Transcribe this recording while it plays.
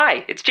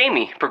Hi, it's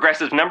Jamie,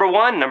 Progressive's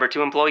 #1,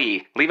 #2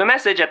 employee. Leave a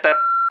message at the...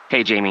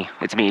 Hey, Jamie,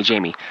 it's me,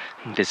 Jamie.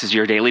 This is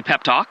your daily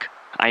pep talk.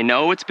 I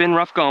know it's been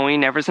rough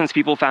going ever since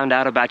people found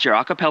out about your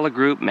a cappella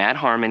group, Mad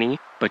Harmony,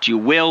 but you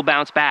will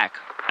bounce back.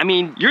 I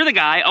mean, you're the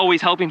guy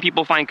always helping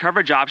people find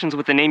coverage options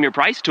with the Name Your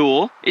Price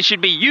tool. It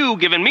should be you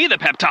giving me the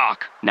pep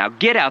talk. Now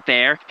get out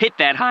there, hit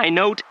that high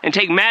note, and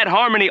take Mad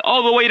Harmony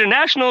all the way to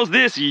nationals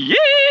this year!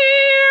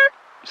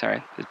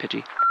 Sorry, it's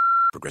pitchy.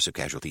 Progressive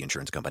Casualty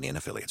Insurance Company and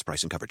Affiliates.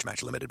 Price and coverage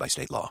match limited by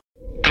state law.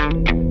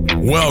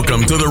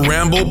 Welcome to the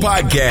Ramble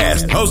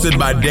Podcast, hosted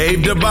by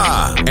Dave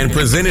DeBa and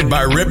presented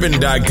by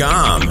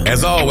Rippin.com.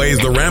 As always,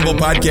 the Ramble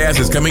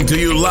Podcast is coming to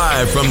you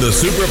live from the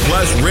Super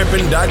Plus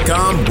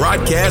Rippin.com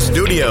broadcast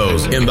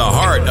studios in the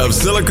heart of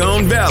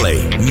Silicon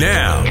Valley.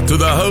 Now, to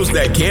the host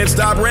that can't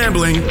stop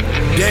rambling,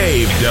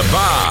 Dave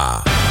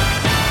DeBa.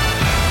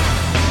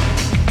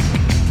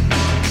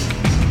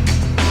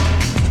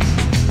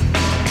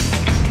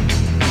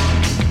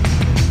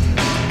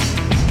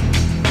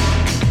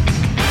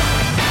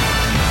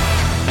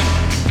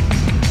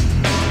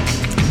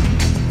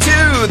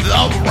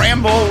 The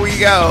Ramble we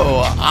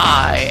go.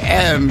 I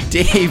am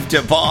Dave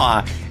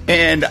DeBa,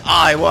 and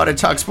I want to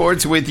talk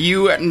sports with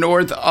you,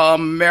 North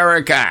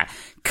America.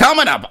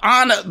 Coming up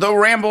on The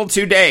Ramble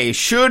today,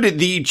 should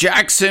the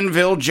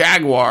Jacksonville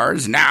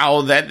Jaguars,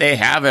 now that they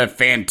have a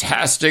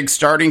fantastic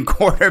starting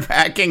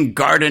quarterback in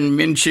Gardner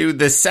Minshew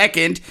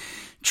II,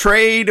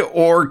 trade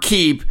or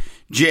keep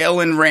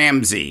Jalen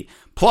Ramsey?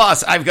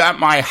 Plus, I've got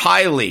my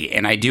highly,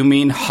 and I do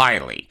mean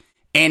highly,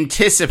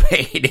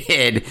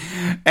 anticipated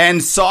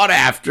and sought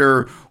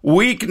after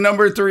week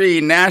number 3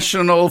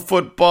 National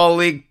Football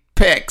League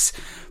picks,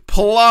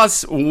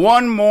 plus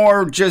one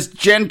more just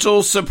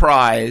gentle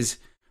surprise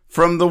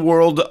from the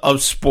world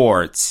of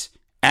sports,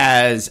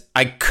 as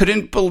I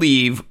couldn't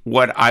believe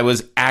what I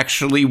was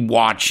actually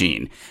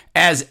watching,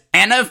 as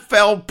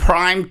NFL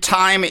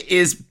Primetime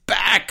is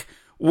back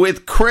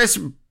with Chris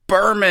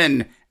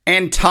Berman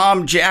and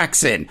Tom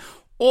Jackson.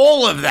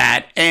 All of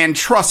that, and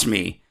trust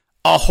me,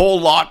 a whole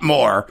lot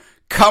more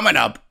coming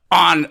up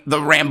on The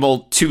Ramble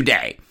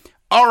today.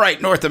 All right,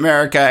 North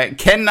America,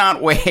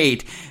 cannot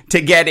wait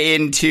to get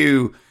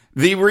into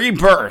the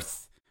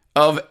rebirth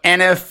of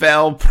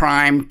NFL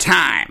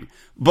Primetime.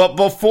 But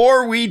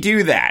before we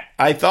do that,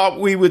 I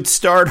thought we would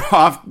start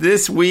off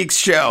this week's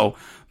show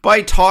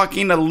by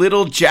talking a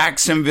little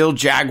Jacksonville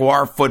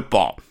Jaguar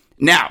football.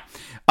 Now,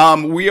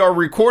 we are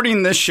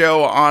recording this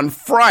show on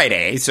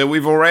Friday, so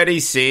we've already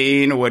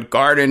seen what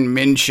Gardner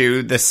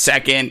Minshew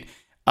II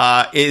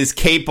is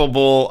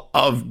capable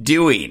of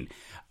doing.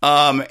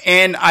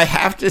 And I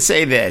have to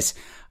say this,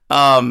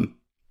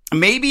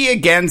 maybe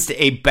against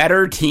a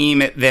better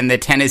team than the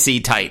Tennessee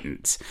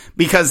Titans,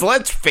 because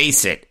let's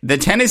face it, the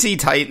Tennessee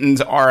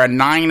Titans are a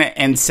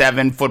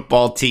 9-7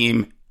 football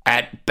team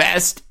at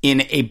best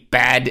in a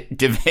bad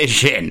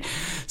division.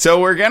 So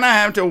we're going to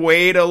have to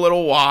wait a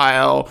little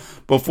while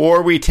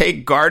before we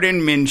take Gardner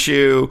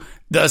Minshew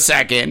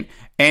II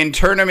and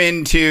turn him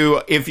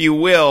into, if you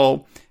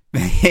will,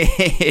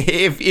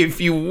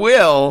 if you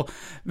will,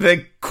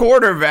 the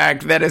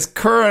quarterback that is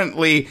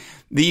currently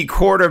the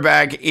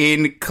quarterback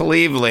in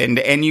Cleveland,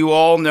 and you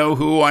all know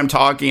who I'm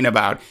talking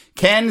about.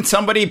 Can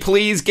somebody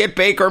please get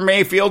Baker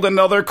Mayfield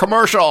another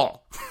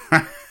commercial?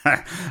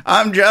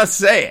 I'm just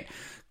saying.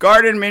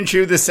 Gardner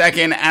Minshew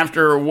II,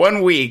 after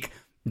 1 week,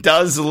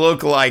 does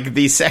look like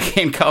the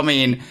second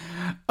coming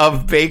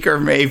of Baker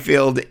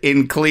Mayfield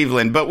in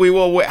Cleveland. But we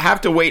will have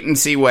to wait and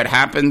see what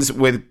happens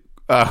with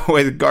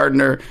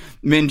Gardner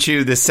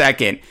Minshew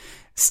II.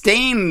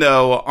 Staying,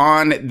 though,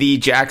 on the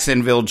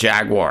Jacksonville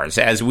Jaguars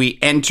as we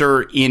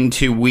enter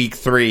into week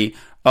 3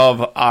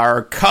 of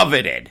our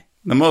coveted,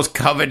 the most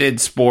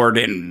coveted sport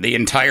in the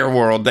entire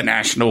world, the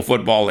National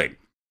Football League.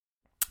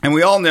 And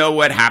we all know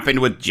what happened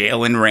with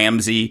Jalen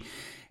Ramsey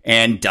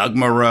and Doug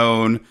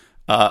Marrone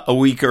a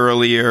week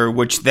earlier,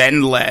 which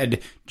then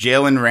led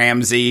Jalen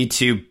Ramsey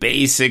to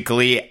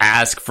basically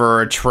ask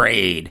for a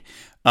trade.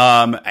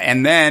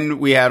 And then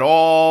we had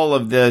all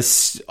of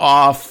this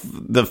off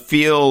the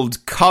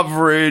field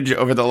coverage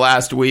over the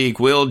last week.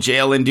 Will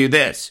Jalen do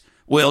this?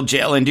 Will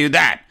Jalen do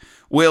that?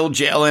 Will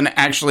Jalen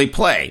actually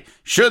play?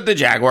 Should the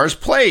Jaguars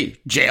play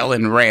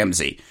Jalen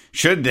Ramsey?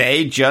 Should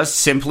they just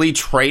simply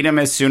trade him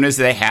as soon as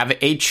they have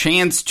a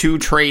chance to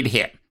trade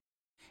him?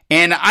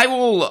 And I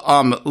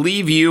will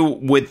leave you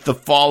with the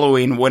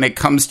following when it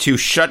comes to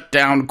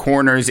shutdown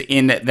corners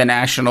in the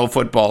National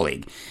Football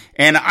League.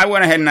 And I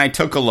went ahead and I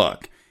took a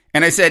look.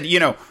 And I said,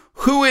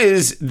 who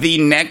is the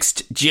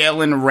next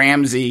Jalen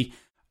Ramsey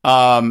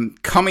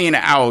coming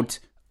out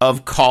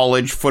of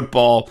college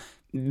football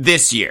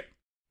this year?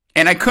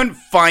 And I couldn't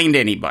find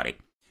anybody.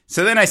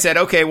 So then I said,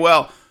 okay,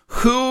 well,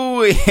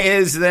 who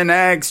is the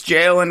next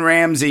Jalen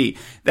Ramsey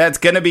that's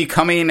going to be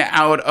coming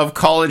out of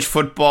college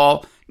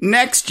football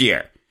next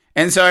year?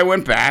 And so I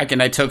went back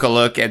and I took a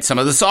look at some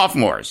of the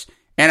sophomores.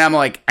 And I'm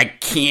like, I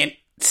can't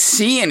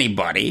see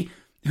anybody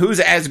who's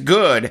as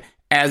good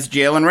as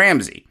Jalen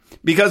Ramsey.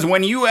 Because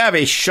when you have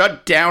a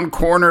shutdown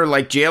corner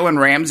like Jalen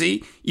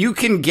Ramsey, you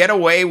can get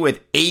away with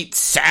 8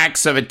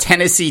 sacks of a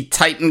Tennessee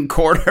Titan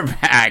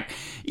quarterback.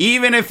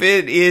 Even if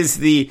it is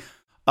the,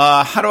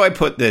 how do I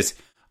put this?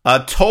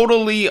 A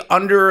totally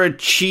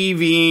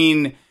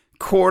underachieving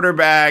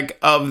quarterback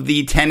of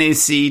the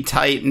Tennessee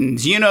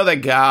Titans. You know, the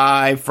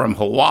guy from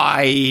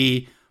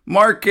Hawaii,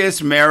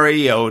 Marcus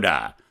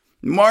Mariota.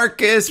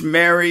 Marcus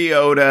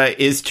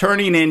Mariota is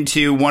turning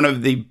into one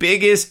of the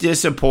biggest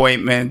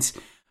disappointments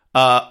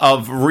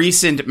of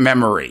recent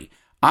memory.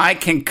 I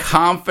can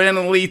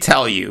confidently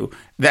tell you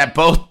that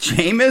both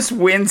Jameis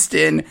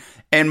Winston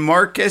and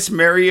Marcus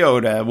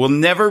Mariota will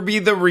never be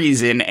the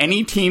reason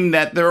any team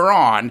that they're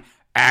on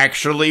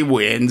actually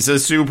wins a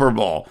Super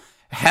Bowl.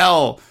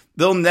 Hell,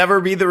 they'll never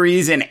be the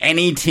reason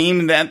any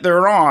team that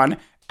they're on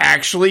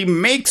actually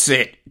makes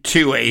it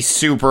to a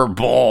Super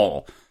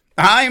Bowl.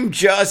 I'm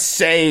just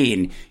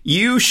saying,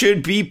 you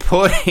should be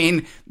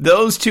putting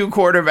those two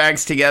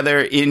quarterbacks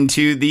together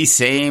into the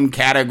same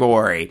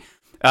category.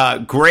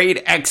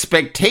 Great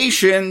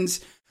expectations,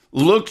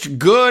 looked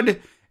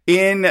good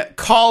in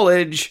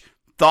college,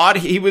 thought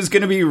he was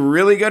going to be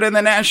really good in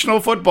the National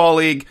Football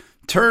League,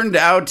 turned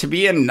out to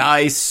be a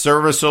nice,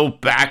 serviceable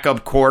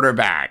backup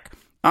quarterback.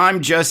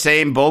 I'm just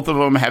saying both of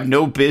them have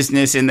no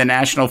business in the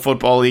National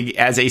Football League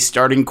as a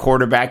starting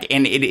quarterback,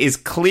 and it is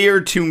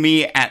clear to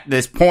me at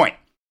this point.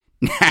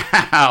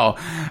 Now,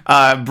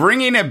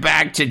 bringing it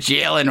back to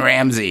Jalen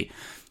Ramsey.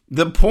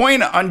 The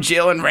point on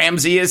Jalen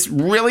Ramsey is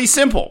really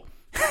simple.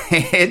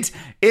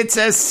 It's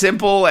as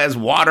simple as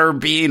water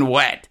being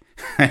wet.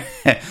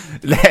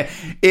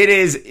 It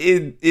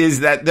is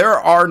that there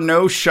are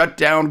no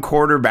shutdown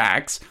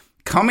quarterbacks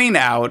coming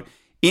out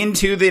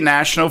into the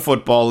National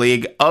Football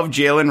League of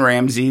Jalen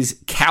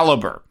Ramsey's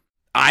caliber.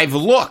 I've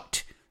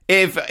looked.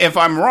 If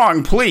I'm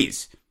wrong,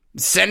 please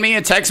send me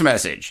a text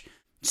message.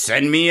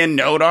 Send me a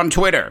note on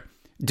Twitter.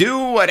 Do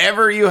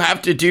whatever you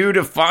have to do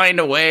to find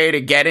a way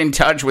to get in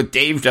touch with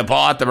Dave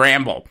DePaul at The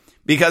Ramble.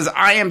 Because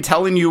I am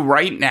telling you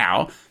right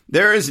now,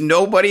 there is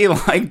nobody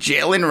like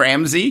Jalen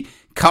Ramsey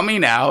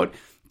coming out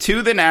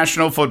to the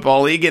National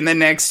Football League in the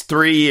next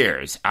 3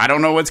 years. I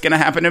don't know what's going to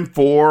happen in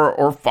 4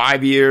 or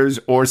 5 years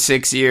or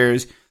 6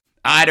 years.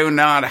 I do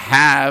not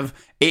have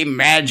a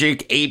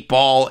magic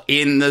 8-ball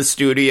in the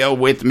studio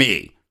with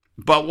me.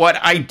 But what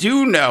I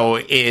do know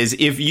is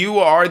if you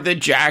are the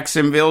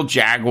Jacksonville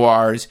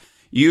Jaguars,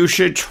 you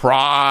should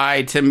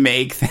try to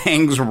make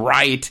things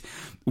right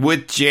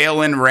with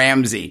Jalen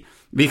Ramsey.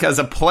 Because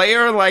a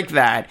player like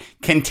that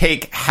can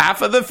take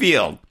half of the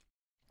field.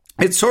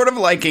 It's sort of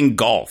like in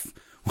golf.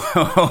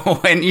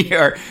 when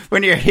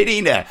you're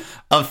hitting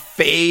a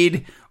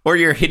fade or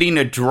you're hitting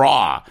a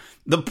draw.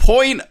 The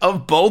point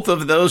of both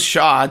of those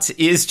shots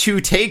is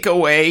to take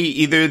away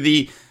either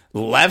the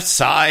left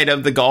side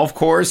of the golf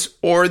course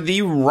or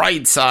the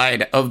right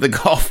side of the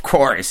golf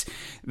course.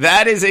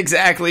 That is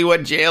exactly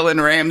what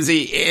Jalen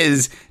Ramsey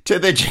is to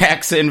the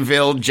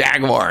Jacksonville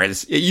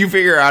Jaguars. You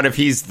figure out if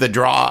he's the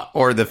draw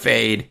or the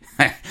fade.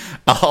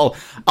 I'll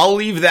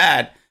leave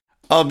that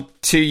up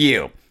to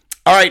you.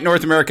 All right,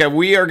 North America,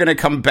 we are going to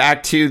come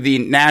back to the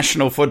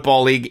National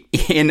Football League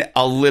in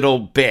a little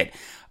bit.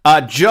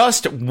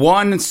 Just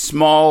one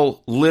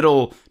small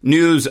little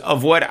news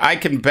of what I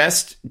can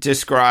best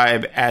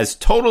describe as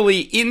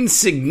totally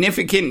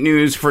insignificant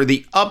news for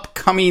the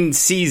upcoming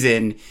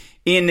season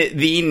in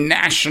the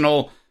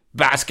National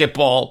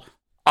Basketball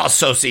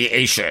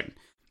Association.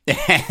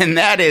 And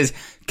that is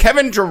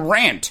Kevin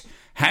Durant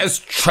has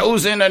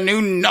chosen a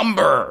new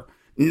number,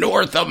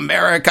 North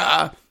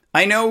America.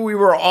 I know we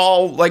were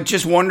all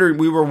just wondering,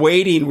 we were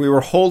waiting, we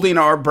were holding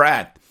our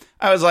breath.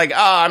 I was like,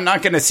 I'm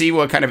not going to see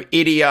what kind of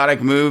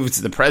idiotic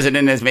moves the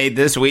president has made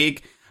this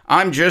week.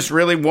 I'm just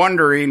really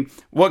wondering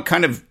what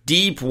kind of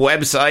deep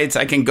websites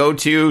I can go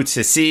to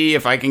see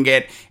if I can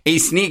get a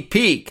sneak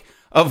peek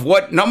of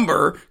what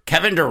number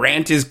Kevin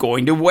Durant is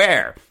going to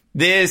wear.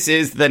 This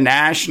is the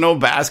National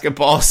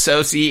Basketball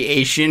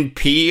Association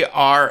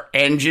PR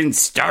engine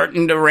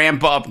starting to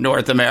ramp up,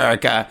 North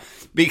America.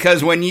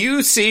 Because when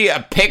you see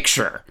a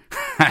picture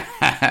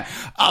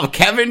of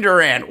Kevin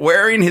Durant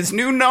wearing his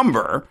new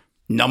number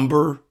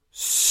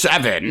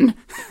 7,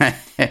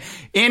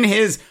 in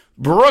his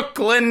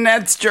Brooklyn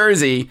Nets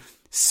jersey,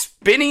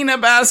 spinning a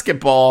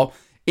basketball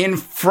in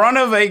front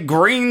of a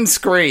green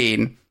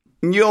screen,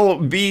 you'll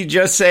be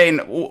just saying,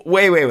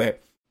 wait.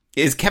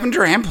 Is Kevin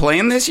Durant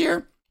playing this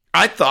year?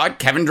 I thought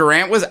Kevin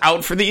Durant was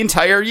out for the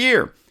entire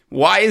year.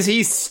 Why is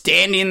he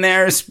standing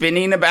there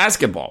spinning a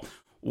basketball?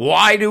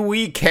 Why do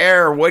we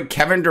care what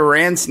Kevin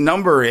Durant's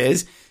number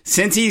is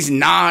since he's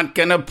not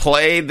going to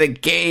play the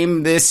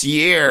game this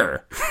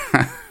year?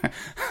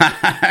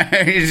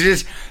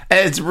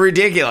 It's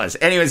ridiculous.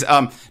 Anyways,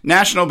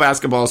 National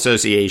Basketball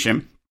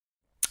Association,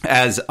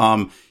 as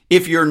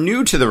if you're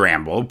new to the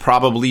Ramble,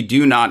 probably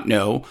do not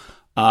know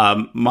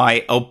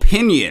my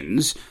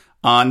opinions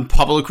on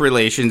public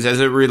relations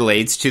as it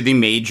relates to the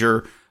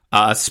major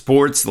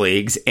sports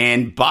leagues.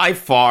 And by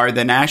far,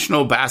 the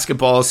National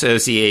Basketball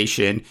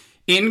Association,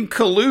 in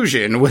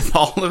collusion with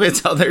all of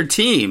its other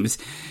teams,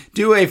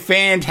 do a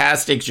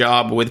fantastic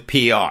job with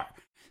PR.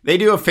 They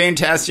do a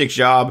fantastic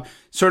job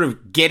sort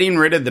of getting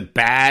rid of the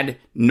bad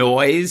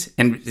noise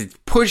and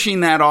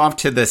pushing that off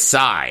to the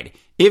side,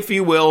 if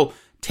you will,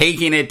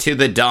 taking it to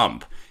the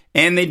dump.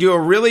 And they do a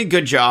really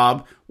good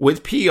job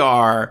with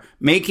PR,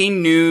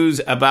 making news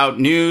about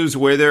news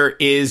where there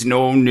is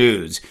no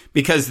news.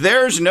 Because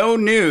there's no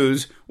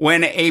news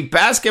when a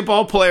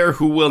basketball player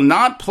who will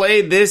not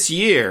play this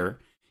year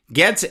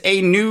gets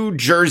a new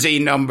jersey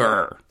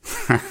number.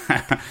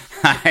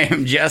 I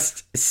am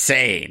just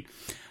saying.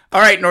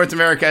 All right, North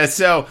America.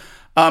 So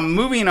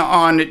moving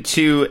on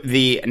to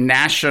the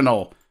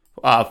National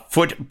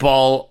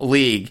Football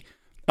League.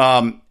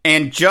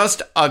 And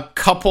just a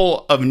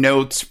couple of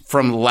notes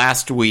from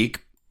last week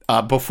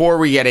before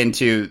we get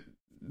into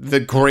the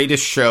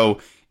greatest show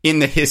in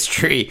the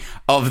history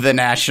of the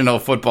National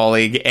Football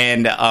League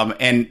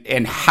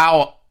and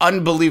how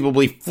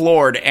unbelievably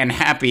floored and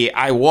happy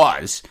I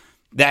was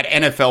that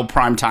NFL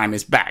Primetime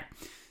is back.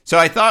 So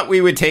I thought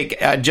we would take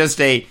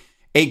just a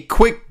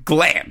quick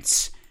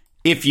glance,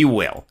 if you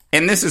will.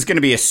 And this is going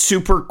to be a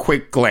super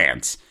quick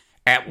glance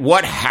at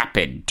what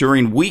happened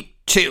during week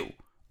 2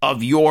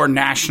 of your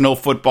National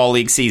Football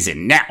League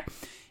season. Now,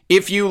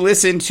 if you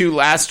listened to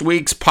last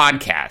week's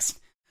podcast,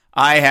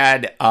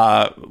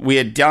 we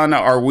had done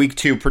our week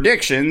 2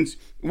 predictions,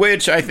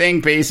 which I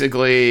think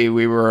basically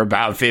we were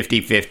about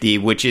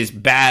 50-50, which is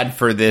bad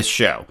for this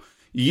show.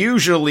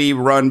 Usually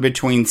run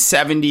between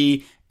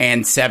 70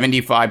 and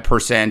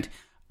 75%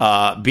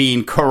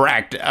 being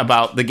correct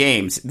about the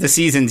games. The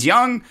season's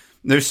young.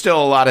 There's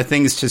still a lot of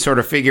things to sort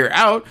of figure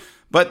out.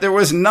 But there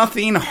was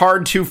nothing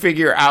hard to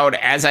figure out,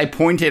 as I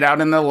pointed out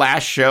in the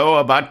last show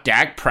about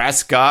Dak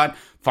Prescott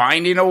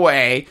finding a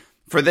way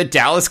for the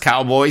Dallas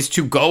Cowboys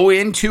to go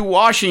into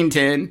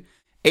Washington,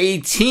 a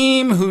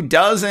team who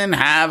doesn't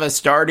have a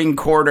starting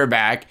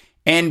quarterback,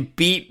 and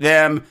beat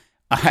them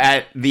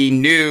at the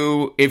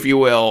new, if you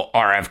will,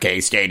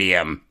 RFK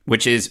Stadium,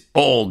 which is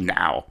old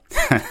now.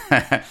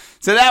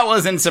 So that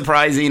wasn't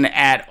surprising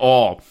at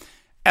all.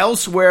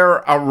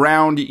 Elsewhere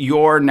around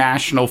your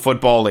National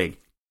Football League,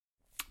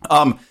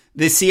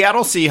 the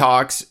Seattle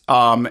Seahawks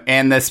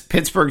and the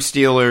Pittsburgh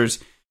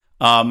Steelers,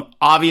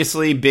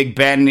 obviously Big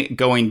Ben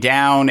going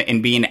down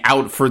and being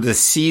out for the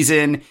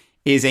season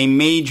is a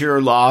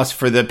major loss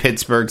for the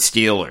Pittsburgh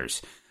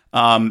Steelers.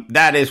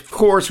 That, of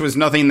course, was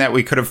nothing that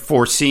we could have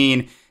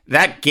foreseen.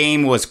 That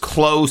game was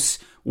close.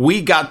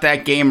 We got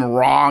that game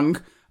wrong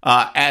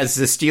as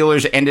the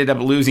Steelers ended up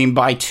losing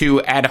by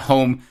 2 at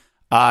home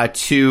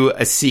to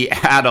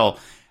Seattle.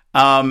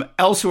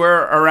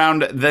 Elsewhere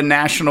around the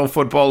National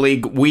Football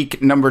League,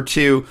 week number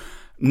 2,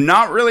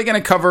 not really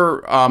going to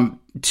cover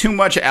too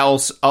much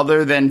else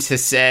other than to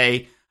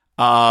say,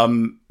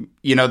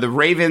 the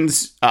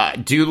Ravens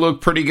do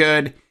look pretty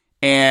good.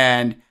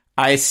 And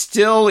I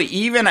still,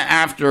 even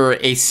after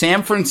a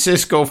San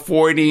Francisco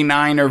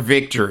 49er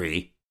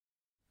victory,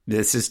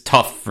 this is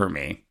tough for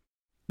me.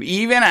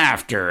 Even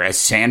after a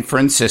San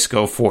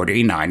Francisco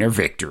 49er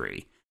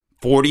victory,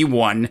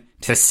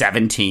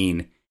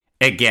 41-17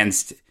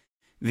 against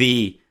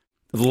the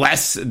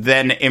less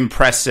than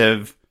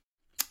impressive,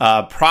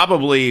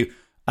 probably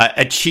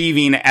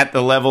achieving at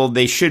the level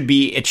they should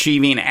be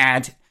achieving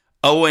at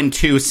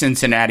 0-2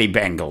 Cincinnati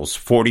Bengals.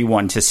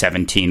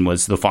 41-17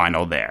 was the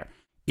final there.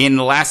 In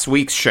last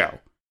week's show,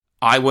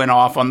 I went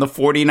off on the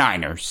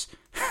 49ers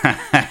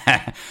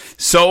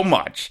so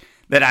much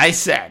that I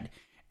said,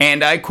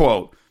 and I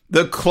quote,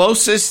 "The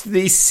closest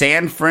the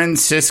San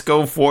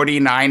Francisco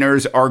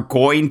 49ers are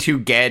going to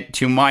get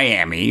to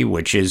Miami,"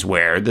 which is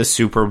where the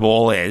Super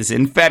Bowl is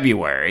in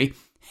February,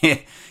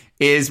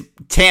 is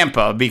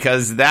Tampa,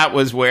 because that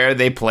was where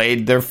they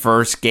played their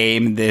first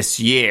game this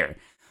year.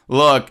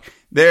 Look,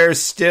 there's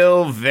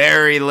still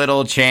very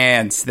little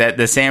chance that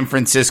the San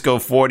Francisco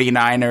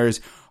 49ers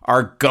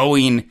are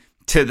going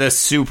to the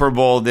Super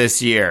Bowl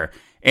this year.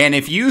 And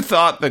if you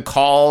thought the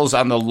calls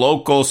on the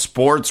local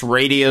sports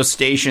radio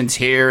stations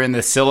here in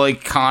the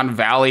Silicon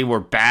Valley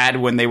were bad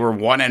when they were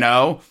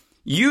 1-0,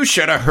 you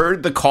should have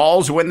heard the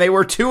calls when they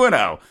were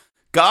 2-0.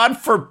 God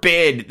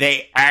forbid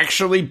they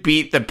actually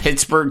beat the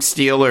Pittsburgh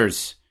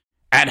Steelers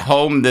at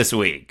home this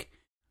week.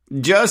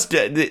 Just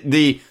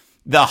the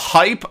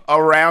hype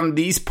around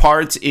these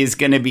parts is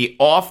going to be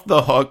off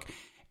the hook,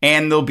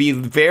 and there'll be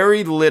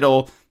very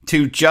little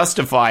to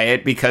justify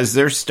it because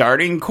their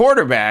starting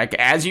quarterback,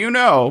 as you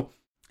know,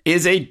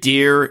 is a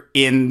deer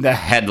in the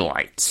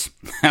headlights.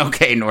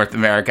 Okay, North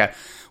America.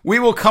 We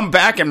will come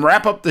back and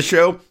wrap up the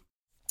show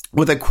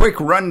with a quick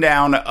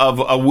rundown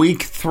of a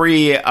week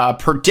 3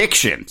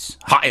 predictions.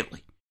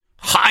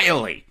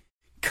 Highly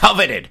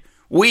coveted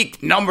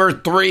week number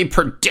 3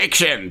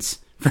 predictions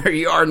for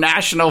your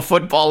National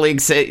Football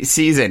League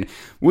season.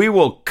 We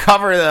will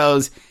cover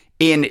those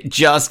in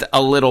just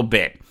a little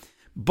bit.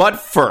 But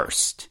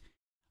first,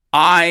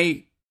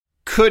 I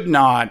could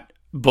not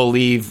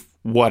believe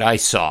what I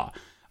saw.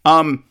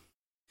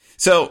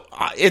 So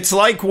it's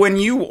like when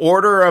you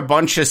order a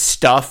bunch of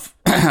stuff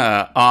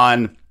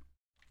on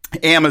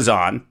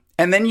Amazon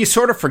and then you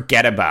sort of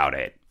forget about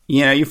it.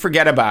 you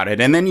forget about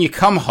it. And then you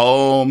come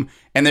home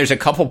and there's a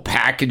couple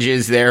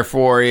packages there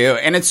for you.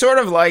 And it's sort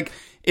of like,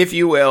 if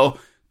you will,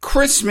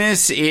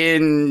 Christmas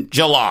in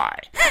July,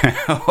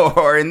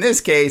 or in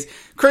this case,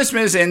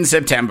 Christmas in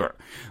September.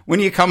 When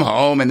you come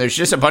home and there's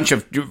just a bunch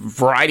of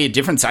variety of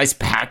different size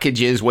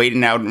packages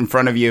waiting out in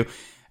front of you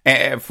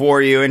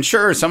for you. And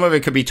sure, some of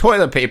it could be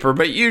toilet paper,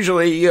 but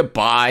usually you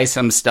buy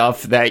some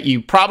stuff that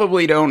you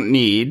probably don't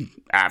need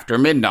after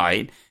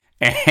midnight.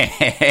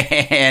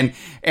 And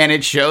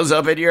it shows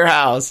up at your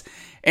house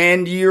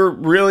and you're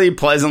really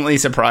pleasantly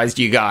surprised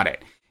you got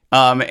it.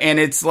 And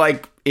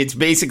it's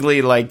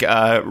basically like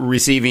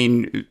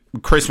receiving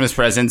Christmas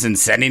presents and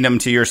sending them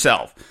to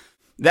yourself.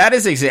 That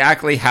is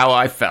exactly how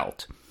I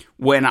felt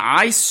when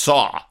I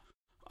saw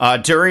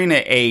during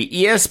a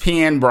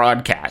ESPN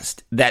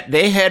broadcast that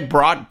they had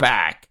brought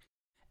back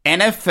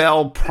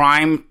NFL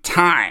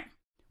Primetime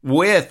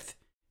with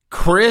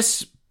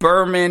Chris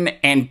Berman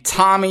and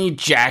Tommy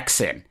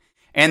Jackson,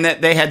 and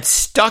that they had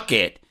stuck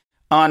it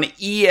on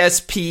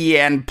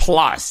ESPN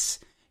Plus.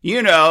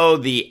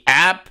 The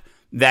app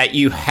that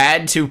you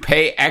had to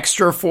pay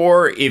extra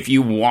for if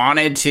you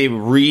wanted to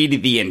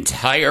read the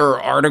entire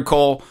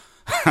article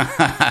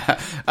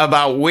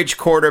about which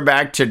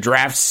quarterback to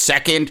draft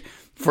second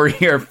for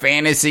your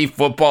fantasy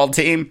football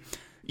team.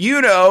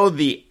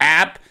 The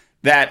app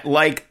that,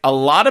 like, a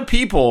lot of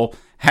people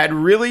had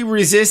really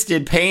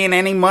resisted paying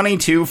any money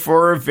to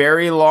for a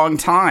very long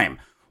time.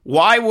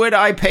 Why would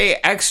I pay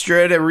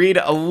extra to read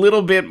a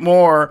little bit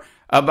more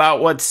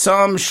about what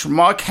some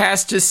schmuck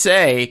has to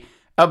say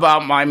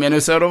about my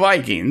Minnesota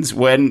Vikings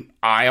when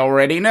I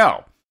already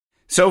know?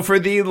 So for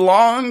the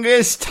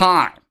longest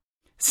time,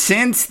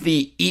 since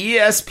the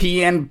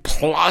ESPN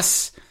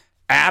Plus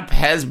app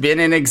has been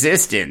in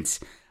existence,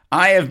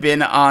 I have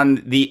been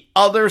on the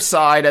other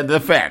side of the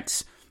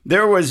fence.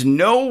 There was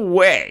no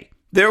way,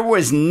 there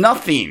was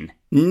nothing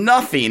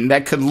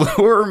that could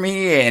lure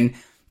me in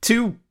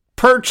to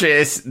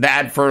purchase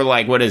that for,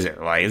 like, what is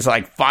it? Like, it's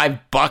like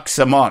 $5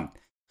 a month.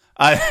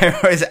 There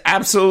was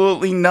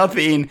absolutely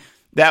nothing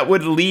that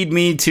would lead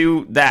me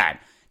to that.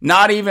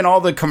 Not even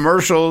all the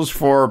commercials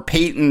for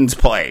Peyton's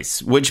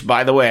Place, which,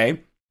 by the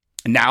way,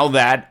 now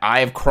that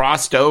I have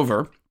crossed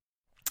over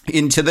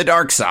into the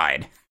dark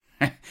side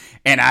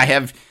and I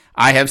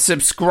have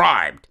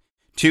subscribed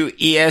to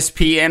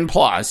ESPN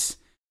Plus,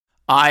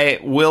 I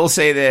will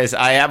say this: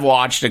 I have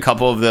watched a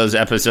couple of those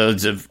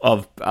episodes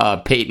of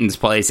Peyton's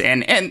Place,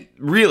 and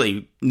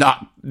really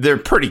they're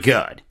pretty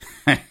good.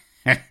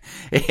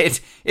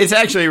 It's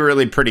actually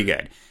really pretty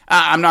good.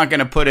 I'm not going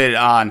to put it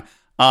on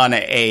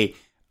a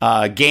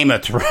Game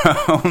of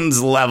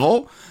Thrones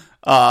level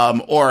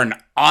or an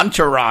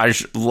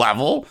Entourage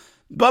level,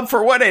 but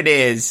for what it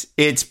is,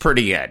 it's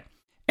pretty good.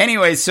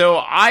 Anyway,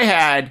 so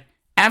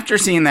after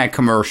seeing that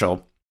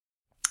commercial,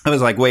 I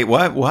was like, wait,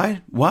 what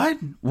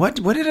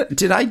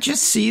did I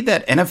just see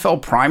that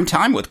NFL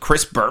Primetime with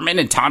Chris Berman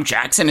and Tom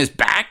Jackson is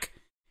back?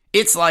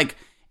 It's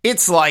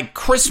like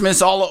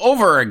Christmas all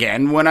over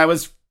again when I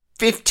was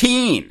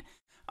 15.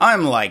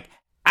 I'm like,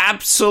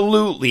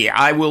 absolutely,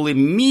 I will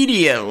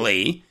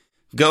immediately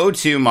go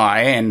to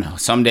and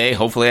someday,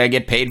 hopefully I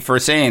get paid for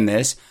saying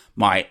this,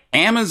 my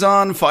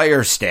Amazon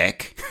Fire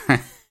Stick,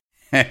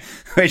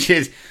 which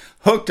is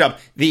hooked up.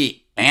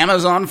 The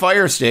Amazon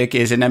Fire Stick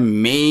is an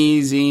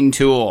amazing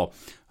tool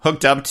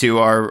hooked up to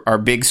our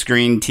big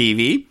screen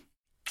TV.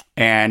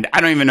 And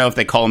I don't even know if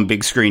they call them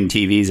big screen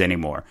TVs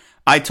anymore.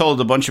 I told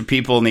a bunch of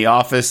people in the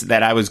office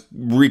that I was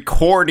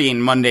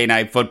recording Monday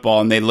Night Football,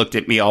 and they looked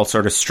at me all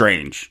sort of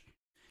strange.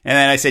 And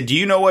then I said, do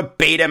you know what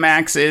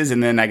Betamax is?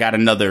 And then I got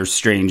another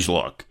strange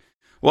look.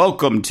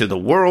 Welcome to the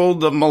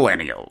world of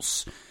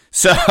millennials.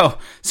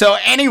 So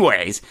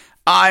anyways,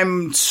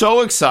 I'm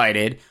so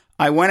excited.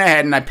 I went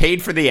ahead and I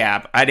paid for the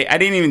app. I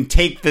didn't even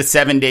take the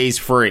 7 days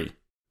free.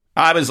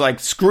 I was like,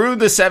 screw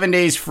the 7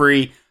 days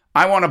free.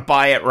 I want to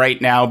buy it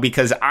right now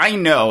because I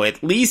know,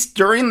 at least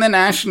during the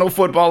National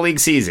Football League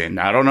season,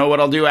 I don't know what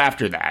I'll do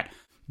after that,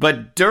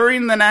 but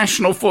during the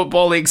National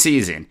Football League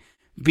season,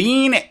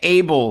 being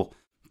able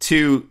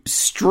to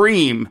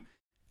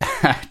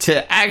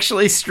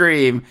actually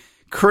stream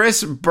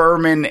Chris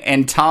Berman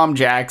and Tom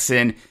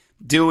Jackson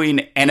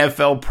doing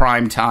NFL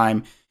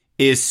Primetime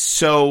is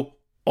so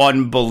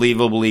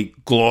unbelievably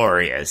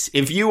glorious.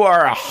 If you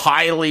are a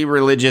highly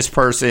religious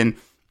person,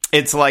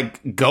 it's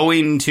like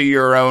going to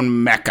your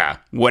own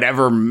Mecca,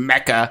 whatever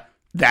Mecca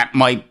that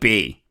might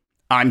be.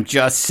 I'm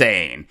just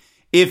saying.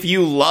 If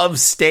you love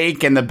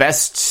steak and the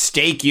best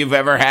steak you've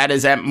ever had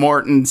is at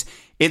Morton's,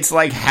 it's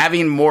like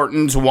having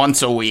Morton's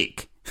once a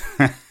week.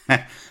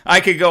 I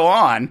could go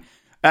on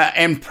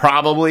and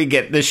probably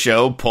get the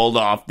show pulled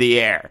off the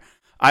air.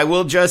 I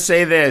will just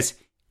say this.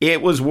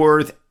 It was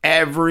worth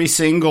every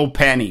single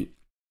penny.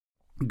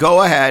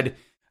 Go ahead,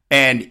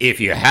 and if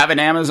you have an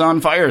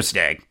Amazon Fire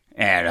Stick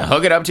and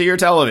hook it up to your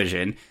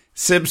television,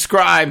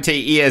 subscribe to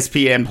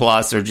ESPN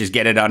Plus or just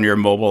get it on your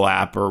mobile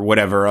app or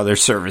whatever other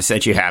service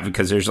that you have,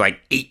 because there's like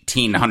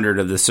 1,800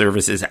 of the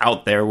services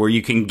out there where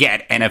you can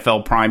get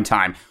NFL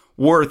Primetime.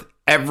 Worth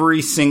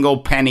every single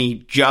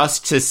penny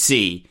just to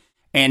see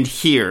and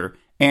hear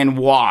and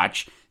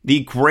watch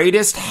the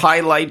greatest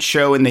highlight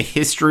show in the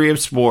history of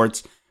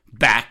sports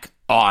back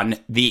on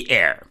the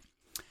air.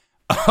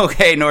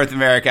 Okay, North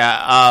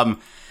America.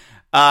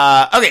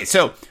 Okay,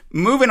 so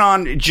moving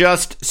on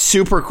just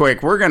super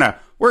quick. We're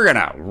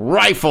gonna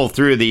rifle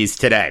through these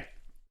today.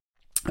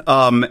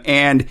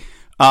 If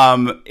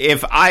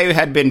I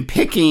had been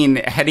picking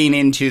heading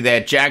into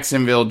that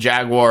Jacksonville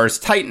Jaguars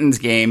Titans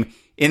game,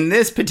 in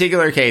this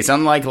particular case,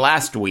 unlike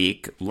last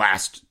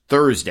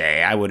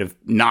Thursday, I would have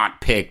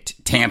not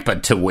picked Tampa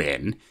to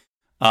win.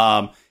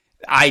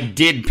 I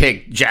did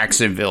pick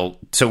Jacksonville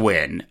to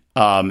win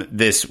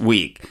this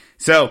week.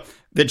 So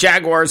the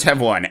Jaguars have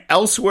won.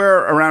 Elsewhere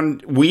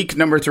around week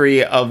number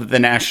 3 of the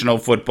National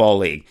Football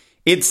League,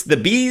 it's the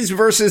Bees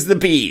versus the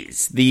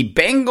Bees. The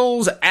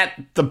Bengals at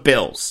the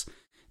Bills.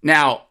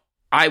 Now,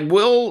 I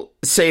will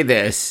say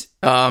this.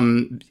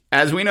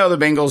 As we know, the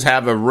Bengals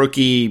have a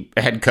rookie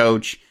head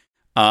coach.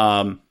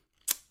 Marvin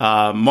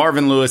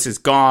Lewis is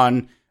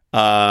gone.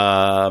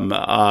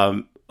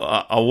 A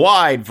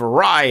wide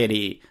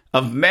variety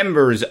of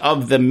members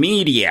of the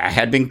media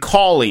had been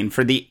calling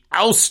for the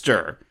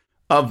ouster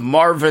of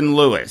Marvin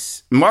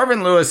Lewis.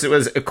 Marvin Lewis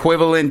was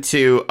equivalent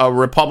to a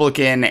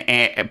Republican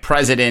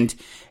president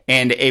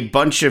and a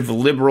bunch of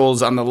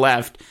liberals on the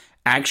left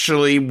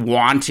actually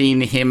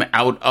wanting him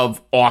out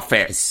of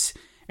office.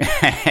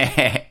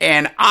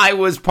 And I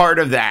was part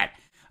of that.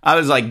 I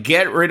was like,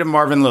 get rid of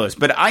Marvin Lewis.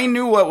 But I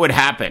knew what would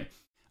happen.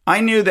 I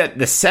knew that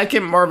the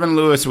second Marvin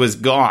Lewis was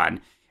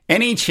gone,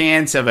 any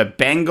chance of a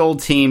Bengal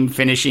team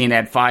finishing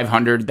at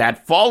 500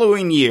 that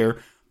following year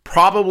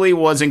probably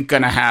wasn't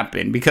going to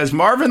happen, because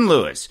Marvin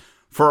Lewis,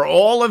 for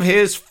all of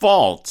his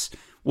faults,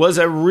 was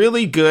a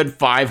really good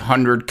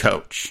 500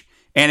 coach.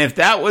 And if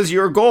that was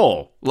your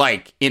goal,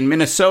 like in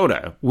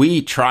Minnesota,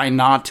 we try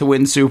not to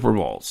win Super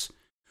Bowls.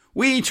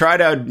 We try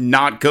to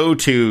not go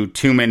to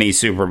too many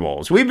Super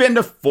Bowls. We've been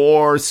to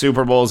 4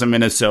 Super Bowls in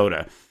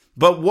Minnesota.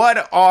 But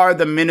what are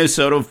the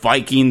Minnesota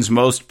Vikings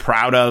most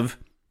proud of?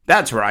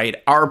 That's right,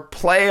 our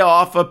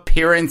playoff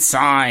appearance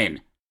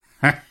sign.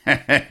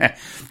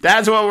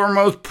 That's what we're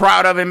most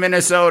proud of in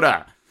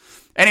Minnesota.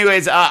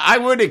 Anyways, I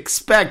would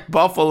expect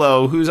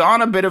Buffalo, who's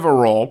on a bit of a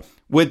roll,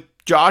 with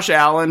Josh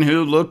Allen,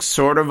 who looks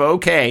sort of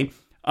okay,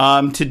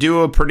 to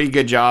do a pretty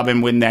good job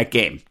and win that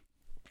game.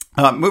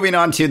 Moving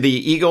on to the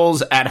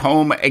Eagles at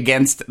home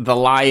against the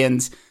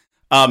Lions.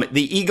 The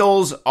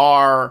Eagles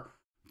are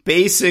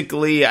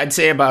basically, I'd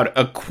say, about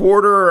a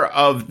quarter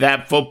of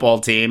that football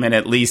team, and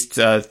at least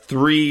I'd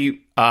say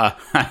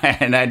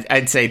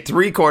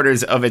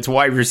 3/4 of its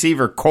wide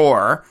receiver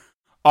core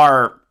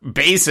are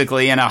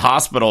basically in a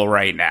hospital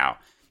right now.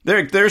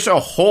 There's a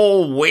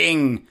whole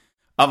wing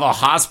of a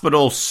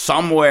hospital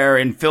somewhere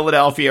in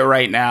Philadelphia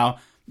right now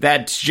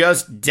that's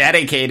just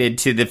dedicated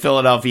to the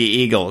Philadelphia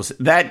Eagles.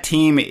 That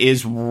team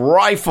is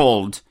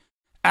rifled,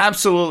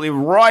 absolutely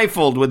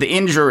rifled with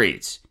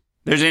injuries.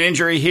 There's an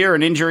injury here,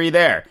 an injury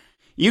there.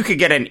 You could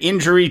get an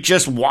injury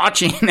just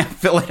watching a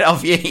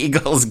Philadelphia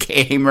Eagles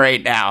game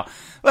right now.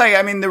 Like,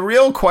 I mean, the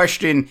real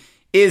question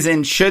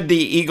isn't should the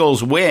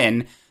Eagles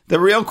win.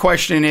 The real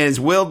question is,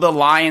 will the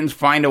Lions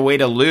find a way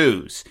to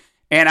lose?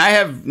 And I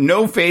have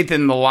no faith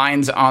in the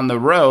Lions on the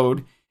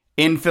road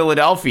in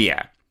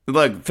Philadelphia.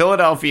 Look,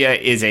 Philadelphia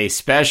is a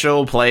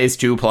special place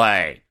to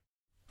play.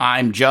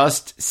 I'm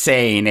just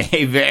saying,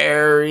 a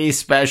very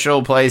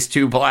special place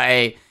to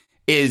play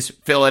is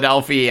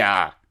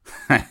Philadelphia.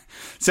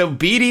 So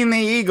beating the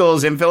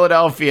Eagles in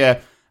Philadelphia,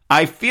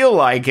 I feel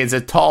like, is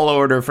a tall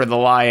order for the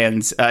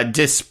Lions,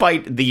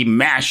 despite the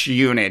MASH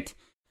unit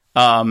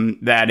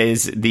that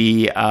is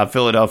the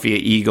Philadelphia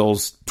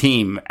Eagles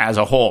team as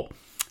a whole.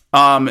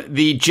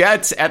 The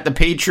Jets at the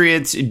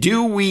Patriots,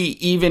 do we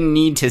even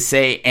need to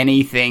say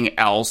anything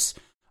else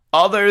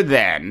other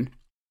than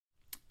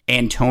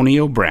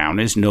Antonio Brown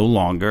is no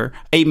longer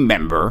a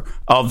member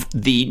of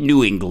the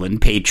New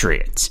England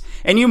Patriots?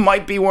 And you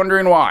might be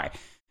wondering why.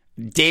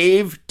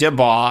 Dave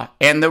DeBaugh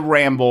and the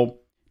Ramble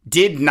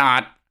did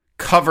not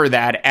cover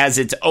that as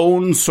its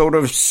own sort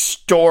of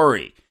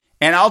story.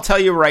 And I'll tell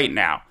you right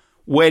now,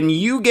 when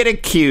you get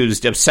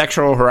accused of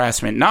sexual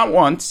harassment, not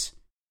once,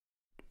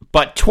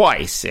 but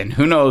twice, and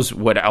who knows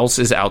what else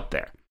is out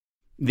there,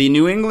 the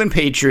New England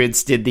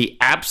Patriots did the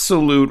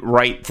absolute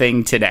right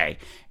thing today.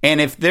 And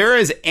if there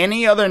is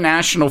any other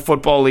National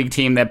Football League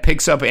team that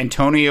picks up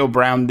Antonio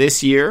Brown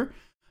this year,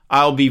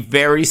 I'll be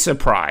very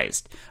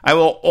surprised. I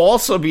will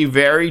also be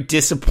very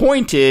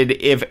disappointed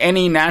if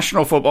any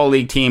National Football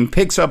League team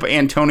picks up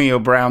Antonio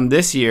Brown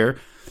this year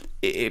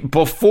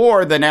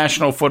before the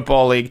National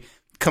Football League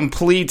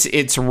completes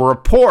its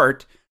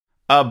report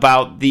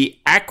about the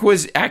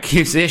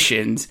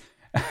accusations.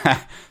 I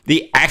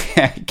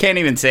can't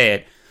even say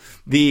it.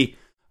 The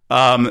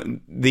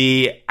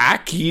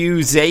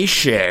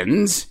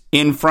accusations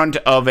in front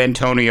of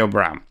Antonio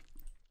Brown.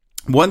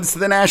 Once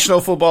the National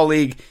Football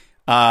League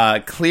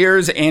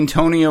clears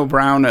Antonio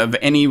Brown of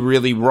any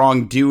really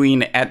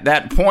wrongdoing, at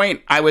that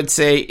point, I would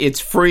say it's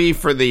free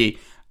for the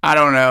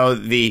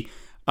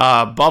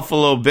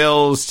Buffalo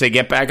Bills to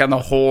get back on the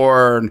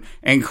horn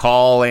and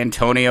call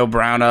Antonio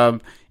Brown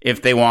up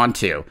if they want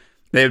to.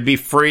 They would be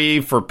free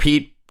for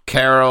Pete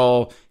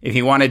Carroll if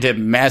he wanted to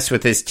mess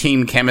with his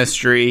team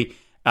chemistry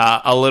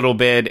a little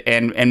bit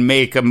and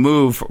make a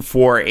move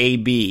for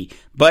AB.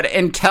 But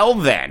until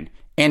then,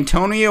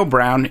 Antonio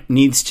Brown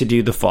needs to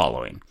do the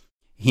following.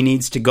 He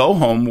needs to go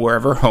home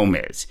wherever home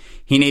is.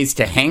 He needs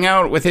to hang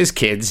out with his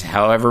kids,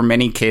 however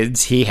many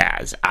kids he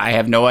has. I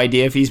have no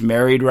idea if he's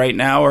married right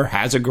now or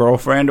has a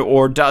girlfriend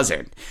or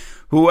doesn't.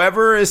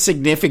 Whoever is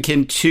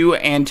significant to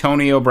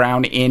Antonio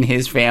Brown in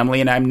his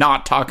family, and I'm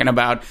not talking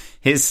about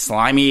his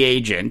slimy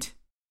agent,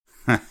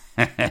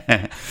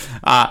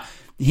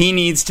 he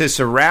needs to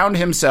surround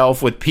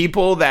himself with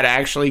people that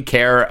actually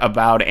care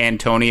about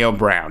Antonio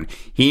Brown.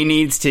 He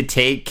needs to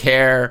take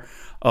care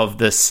of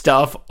the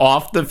stuff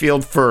off the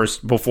field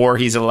first before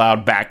he's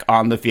allowed back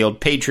on the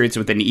field. Patriots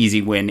with an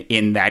easy win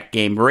in that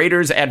game.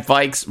 Raiders at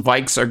Vikes.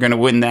 Vikes are going to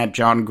win that.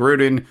 John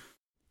Gruden.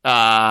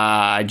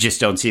 I just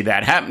don't see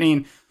that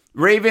happening.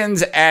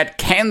 Ravens at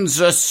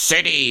Kansas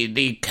City.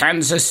 The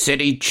Kansas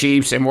City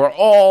Chiefs. And we're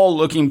all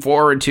looking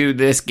forward to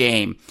this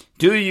game.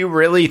 Do you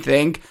really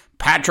think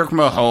Patrick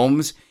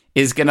Mahomes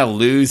is going to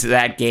lose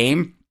that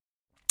game?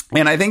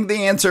 And I think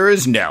the answer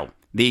is no.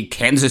 The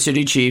Kansas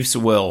City Chiefs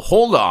will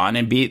hold on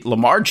and beat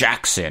Lamar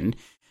Jackson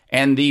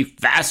and the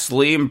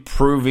vastly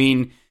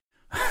improving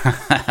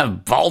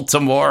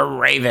Baltimore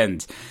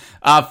Ravens.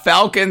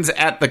 Falcons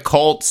at the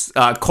Colts.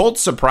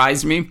 Colts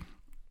surprised me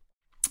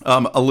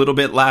a little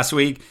bit last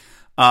week.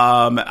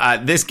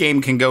 This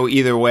game can go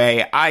either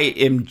way. I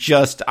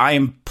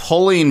am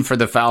pulling for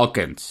the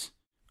Falcons.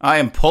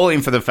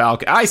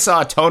 I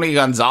saw Tony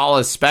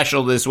Gonzalez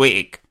special this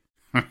week.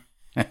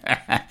 And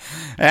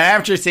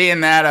after seeing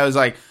that, I was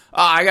like,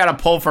 oh, I got to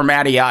pull for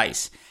Matty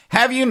Ice.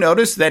 Have you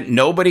noticed that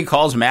nobody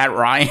calls Matt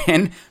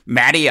Ryan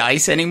Matty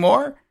Ice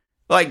anymore?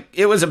 Like,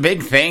 it was a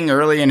big thing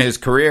early in his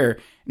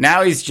career.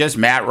 Now he's just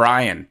Matt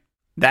Ryan.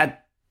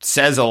 That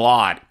says a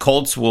lot.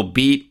 Colts will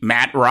beat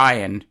Matt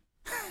Ryan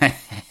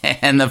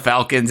and the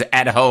Falcons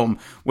at home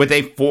with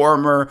a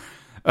former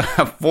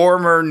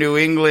New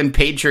England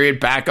Patriot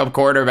backup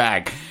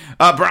quarterback.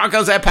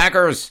 Broncos at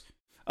Packers.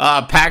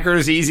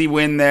 Packers easy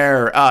win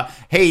there.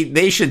 Hey,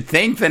 they should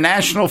thank the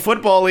National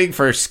Football League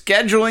for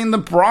scheduling the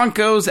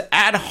Broncos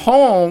at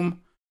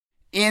home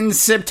in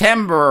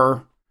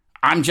September.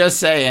 I'm just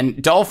saying.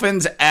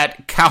 Dolphins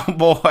at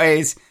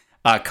Cowboys.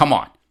 Come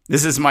on.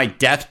 This is my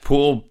death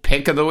pool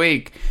pick of the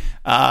week.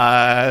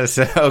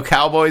 So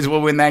Cowboys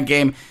will win that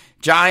game.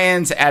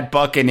 Giants at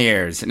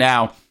Buccaneers.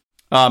 Now,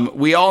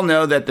 we all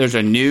know that there's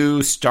a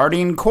new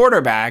starting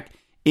quarterback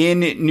in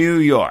New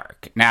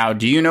York. Now,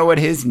 do you know what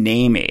his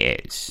name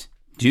is?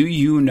 Do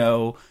you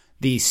know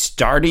the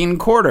starting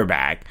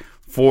quarterback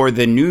for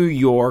the New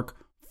York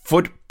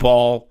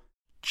Football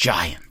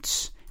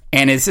Giants?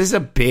 And this is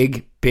a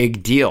big,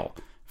 big deal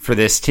for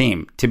this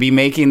team to be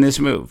making this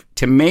move.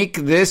 To make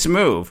this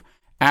move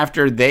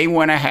after they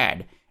went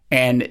ahead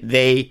and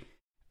they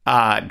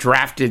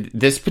drafted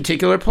this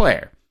particular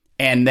player,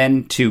 and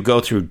then to go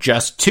through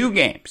just 2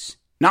 games,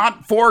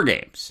 not 4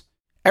 games.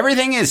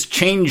 Everything has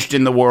changed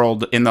in the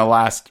world in the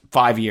last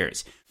 5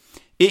 years.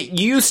 It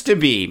used to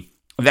be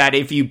that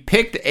if you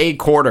picked a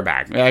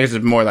quarterback, this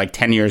is more like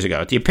 10 years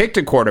ago, if you picked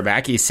a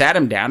quarterback, you sat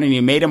him down and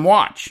you made him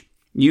watch.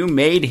 You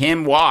made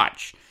him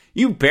watch.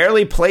 You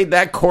barely played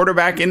that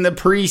quarterback in the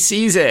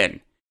preseason.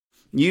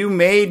 You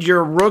made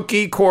your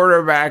rookie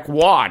quarterback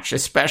watch,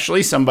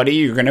 especially somebody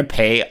you're going to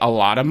pay a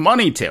lot of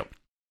money to.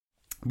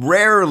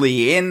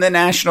 Rarely in the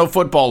National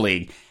Football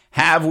League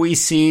have we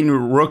seen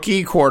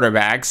rookie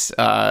quarterbacks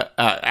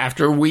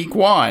after week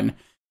 1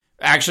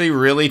 actually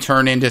really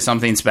turn into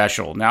something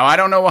special? Now, I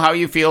don't know how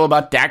you feel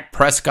about Dak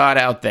Prescott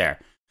out there,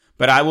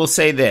 but I will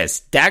say this.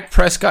 Dak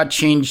Prescott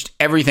changed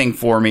everything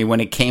for me when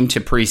it came to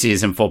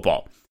preseason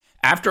football.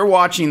 After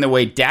watching the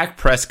way Dak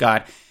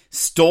Prescott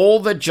stole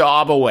the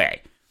job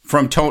away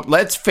from Tony,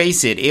 let's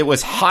face it, it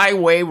was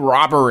highway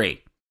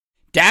robbery.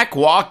 Dak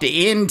walked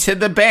into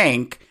the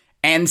bank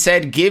and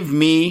said, "Give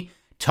me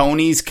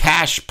Tony's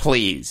cash,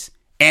 please."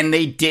 And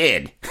they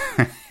did.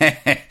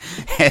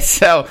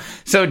 So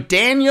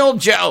Daniel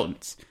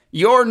Jones,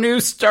 your new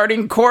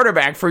starting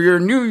quarterback for your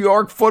New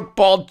York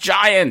Football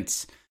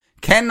Giants.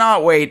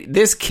 Cannot wait.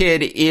 This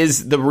kid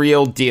is the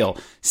real deal.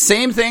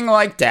 Same thing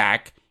like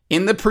Dak.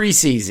 In the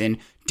preseason,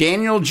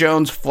 Daniel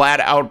Jones flat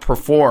out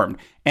performed.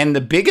 And the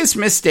biggest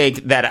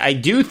mistake that I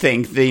do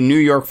think the New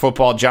York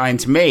Football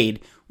Giants made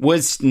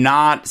was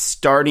not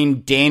starting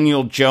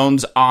Daniel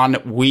Jones on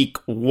week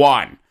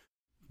 1.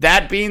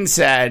 That being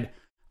said,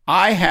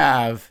 I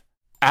have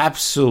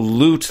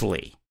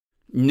absolutely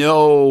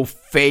no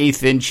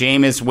faith in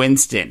Jameis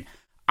Winston.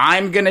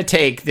 I'm going to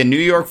take the New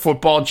York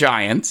Football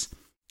Giants,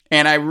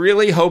 and I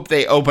really hope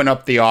they open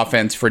up the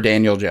offense for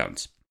Daniel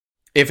Jones.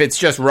 If it's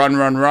just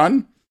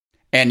run,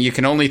 and you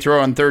can only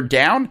throw on 3rd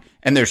down,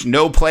 and there's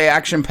no play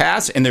action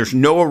pass, and there's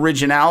no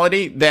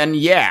originality, then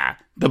yeah,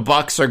 the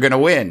Bucs are going to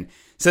win.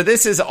 So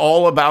this is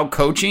all about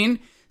coaching.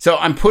 So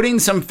I'm putting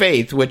some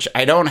faith, which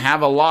I don't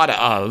have a lot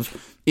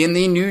of, in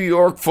the New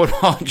York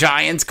Football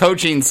Giants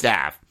coaching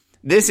staff.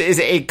 This is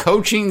a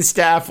coaching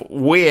staff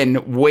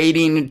win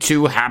waiting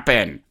to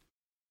happen.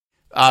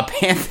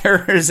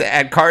 Panthers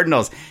at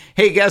Cardinals.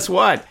 Hey, guess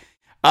what?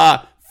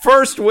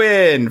 First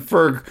win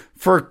for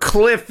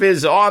Cliff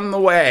is on the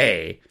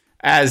way,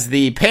 as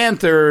the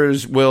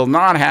Panthers will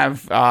not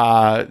have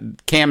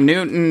Cam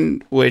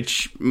Newton,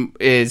 which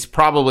is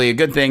probably a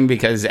good thing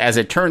because, as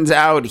it turns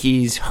out,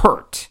 he's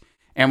hurt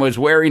and was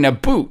wearing a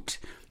boot.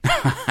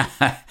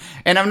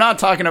 And I'm not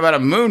talking about a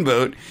moon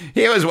boot.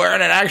 He was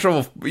wearing an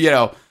actual,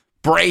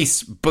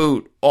 brace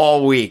boot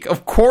all week.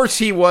 Of course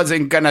he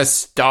wasn't going to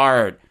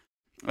start.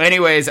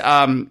 Anyways,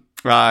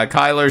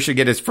 Kyler should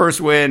get his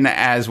first win,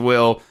 as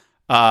will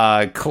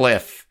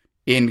Cliff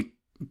in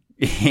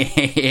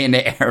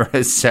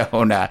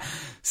Arizona.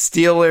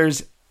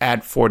 Steelers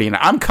at 49.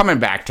 I'm coming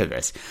back to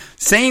this.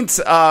 Saints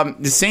at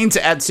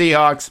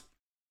Seahawks.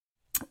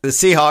 The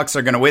Seahawks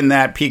are going to win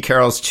that. Pete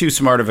Carroll's too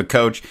smart of a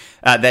coach.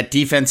 That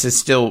defense is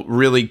still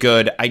really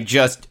good. I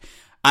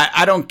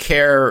don't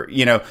care,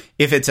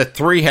 if it's a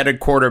three-headed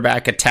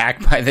quarterback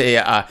attack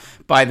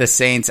by the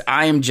Saints.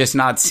 I am just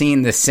not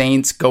seeing the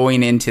Saints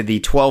going into the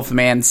 12th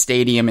man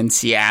stadium in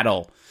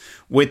Seattle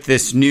with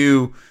this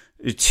new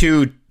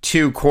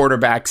two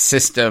quarterback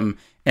system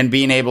and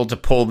being able to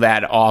pull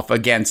that off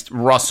against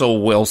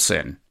Russell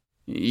Wilson.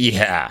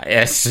 Yeah,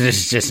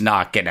 it's just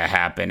not going to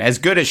happen. As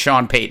good as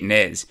Sean Payton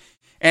is,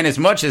 and as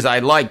much as I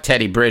like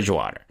Teddy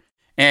Bridgewater,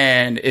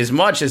 and as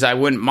much as I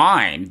wouldn't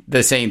mind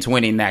the Saints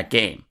winning that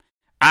game,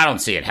 I don't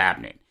see it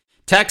happening.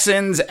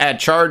 Texans at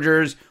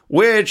Chargers.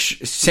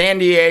 Which San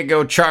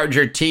Diego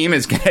Charger team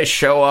is going to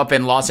show up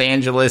in Los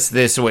Angeles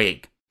this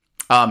week?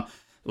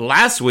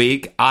 Last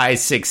week, I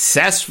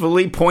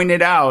successfully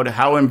pointed out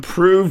how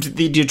improved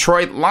the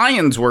Detroit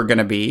Lions were going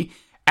to be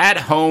at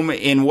home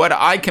in what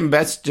I can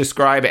best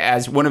describe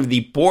as one of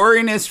the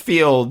boringest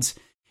fields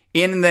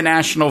in the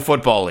National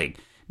Football League.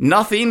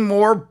 Nothing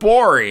more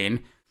boring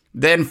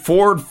than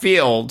Ford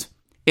Field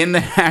in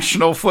the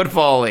National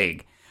Football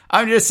League.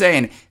 I'm just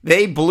saying,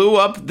 they blew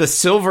up the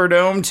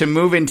Silverdome to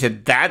move into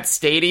that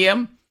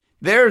stadium.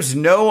 There's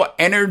no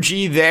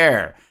energy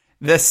there.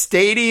 The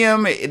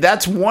stadium,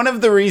 that's one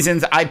of the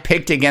reasons I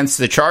picked against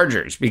the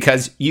Chargers,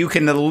 because you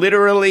can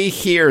literally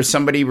hear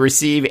somebody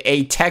receive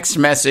a text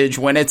message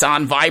when it's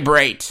on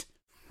vibrate.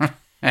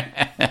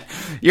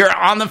 You're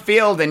on the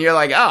field and you're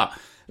like, oh,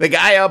 the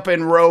guy up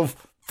in row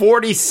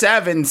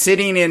 47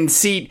 sitting in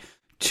seat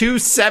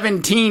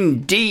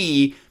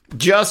 217D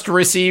just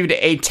received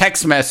a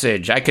text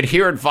message. I could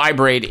hear it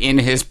vibrate in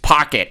his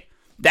pocket.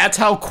 That's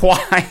how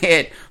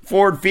quiet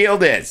Ford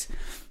Field is.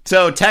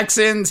 So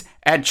Texans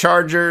at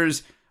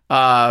Chargers,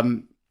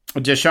 Deshaun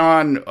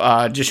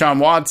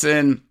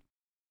Watson.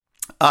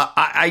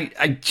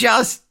 I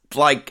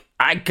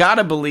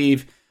gotta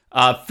believe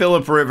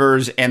Phillip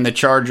Rivers and the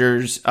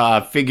Chargers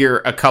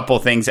figure a couple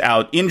things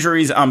out.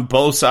 Injuries on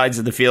both sides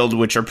of the field,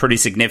 which are pretty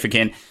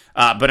significant.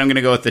 But I'm going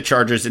to go with the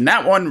Chargers in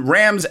that one.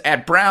 Rams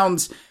at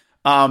Browns.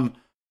 Come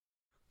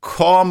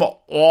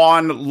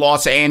on,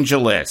 Los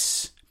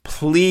Angeles,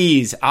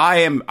 please. I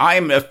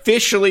am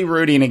officially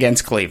rooting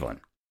against Cleveland.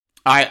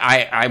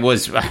 I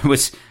was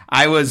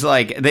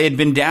like, they had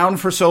been down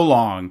for so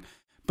long,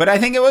 but I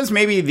think it was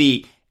maybe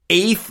the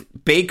 8th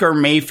Baker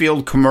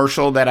Mayfield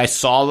commercial that I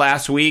saw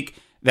last week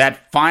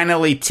that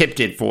finally tipped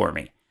it for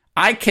me.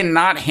 I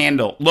cannot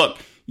handle. Look,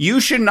 you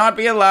should not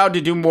be allowed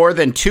to do more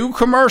than 2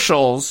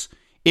 commercials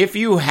if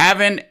you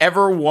haven't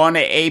ever won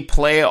a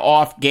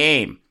playoff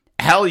game.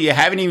 Hell, you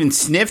haven't even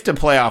sniffed a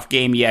playoff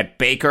game yet,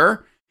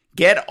 Baker.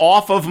 Get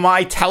off of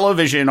my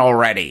television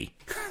already.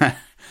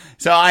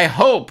 So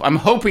I'm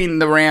hoping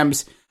the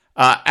Rams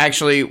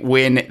actually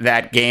win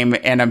that game,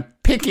 and I'm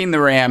picking the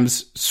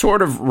Rams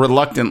sort of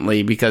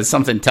reluctantly because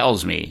something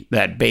tells me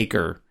that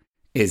Baker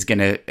is going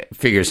to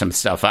figure some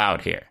stuff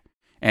out here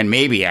and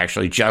maybe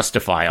actually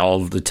justify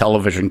all of the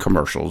television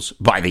commercials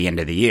by the end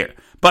of the year.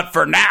 But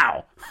for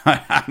now,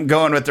 I'm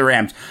going with the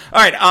Rams.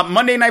 All right,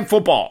 Monday Night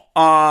Football.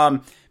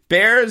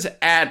 Bears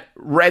at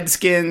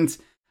Redskins.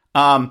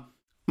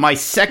 My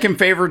second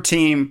favorite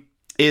team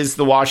is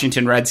the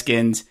Washington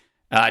Redskins.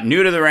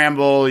 New to the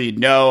Ramble,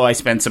 I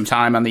spent some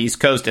time on the East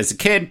Coast as a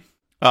kid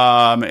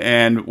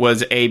and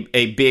was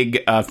a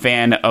big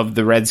fan of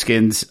the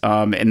Redskins,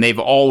 and they've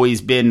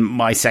always been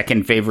my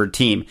second favorite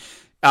team.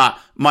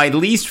 My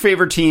least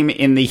favorite team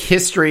in the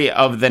history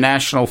of the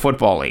National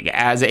Football League,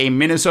 as a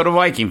Minnesota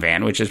Viking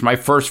fan, which is my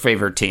first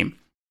favorite team,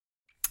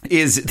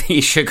 is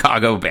the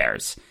Chicago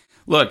Bears.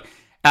 Look,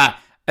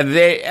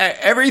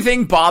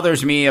 everything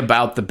bothers me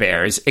about the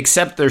Bears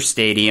except their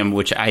stadium,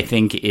 which I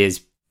think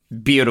is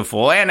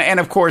beautiful. And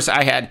of course,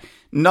 I had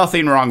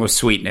nothing wrong with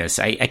Sweetness.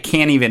 I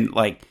can't even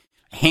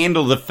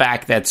handle the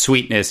fact that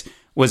Sweetness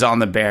was on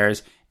the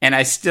Bears. And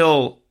I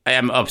still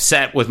am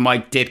upset with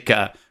Mike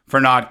Ditka for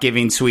not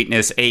giving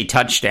Sweetness a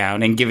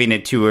touchdown and giving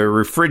it to a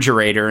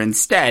refrigerator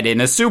instead in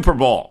a Super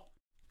Bowl.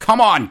 Come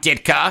on,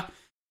 Ditka.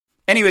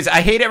 Anyways, I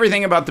hate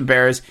everything about the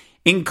Bears,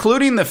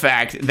 including the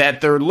fact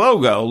that their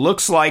logo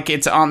looks like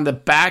it's on the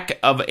back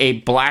of a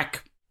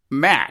black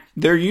Matt,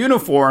 their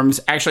uniforms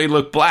actually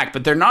look black,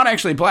 but they're not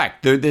actually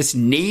black. They're this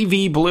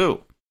navy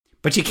blue,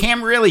 but you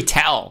can't really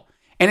tell.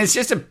 And it's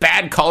just a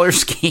bad color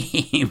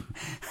scheme.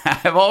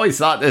 I've always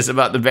thought this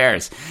about the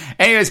Bears.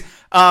 Anyways,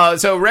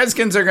 so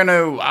Redskins are going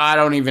to, I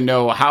don't even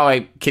know how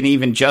I can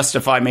even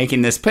justify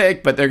making this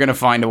pick, but they're going to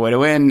find a way to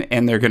win,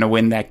 and they're going to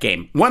win that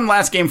game. One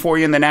last game for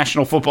you in the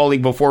National Football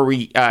League before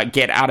we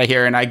get out of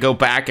here, and I go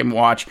back and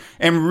watch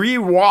and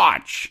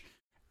rewatch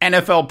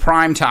NFL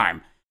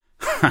Primetime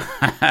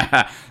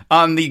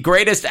on the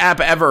greatest app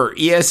ever,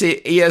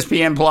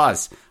 ESPN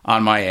Plus,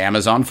 on my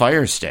Amazon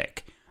Fire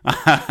Stick.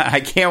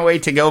 I can't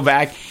wait to go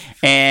back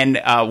and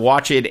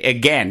watch it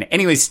again.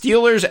 Anyway,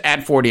 Steelers at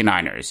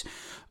 49ers.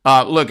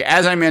 Look,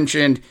 as I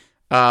mentioned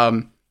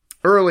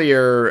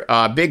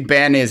earlier, Big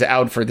Ben is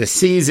out for the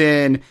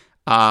season.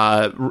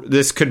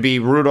 This could be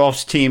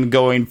Rudolph's team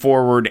going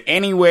forward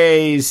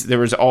anyways. There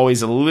was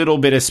always a little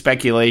bit of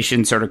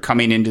speculation sort of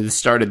coming into the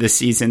start of the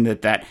season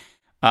that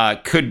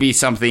could be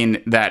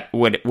something that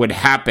would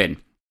happen.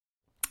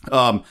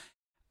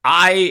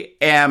 I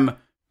am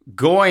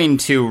going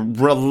to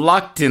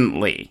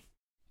reluctantly,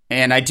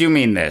 and I do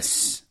mean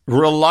this,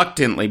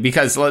 reluctantly,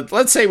 because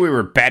let's say we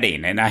were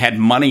betting and I had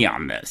money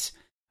on this,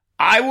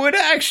 I would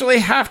actually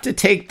have to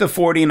take the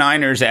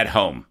 49ers at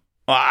home.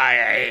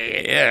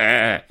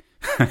 I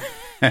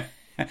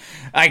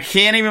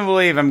can't even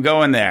believe I'm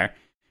going there.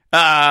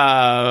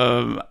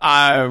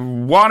 I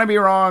want to be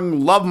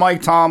wrong. Love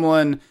Mike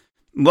Tomlin.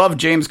 Love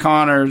James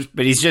Connors,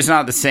 but he's just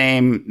not the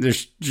same.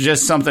 There's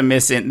just something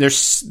missing.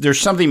 There's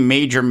something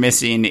major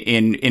missing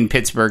in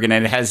Pittsburgh, and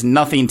it has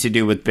nothing to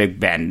do with Big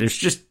Ben. There's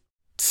just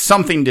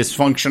something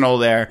dysfunctional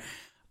there.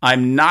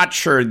 I'm not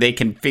sure they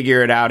can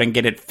figure it out and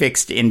get it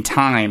fixed in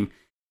time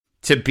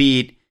to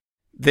beat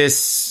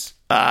this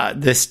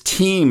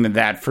team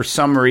that for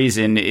some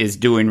reason is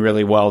doing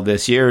really well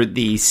this year,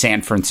 the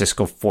San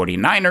Francisco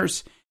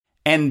 49ers.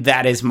 And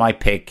that is my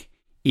pick,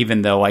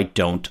 even though I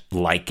don't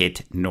like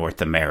it,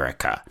 North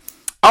America.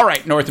 All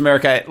right, North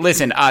America,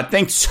 listen,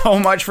 thanks so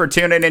much for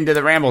tuning into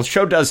the Ramble. The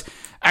show does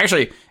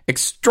actually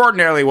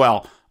extraordinarily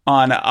well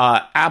on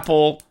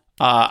Apple,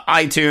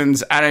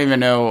 iTunes. I don't even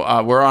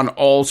know. We're on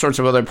all sorts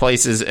of other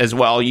places as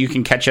well. You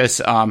can catch us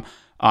on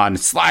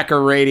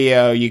Slacker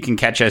Radio. You can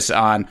catch us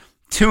on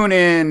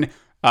TuneIn.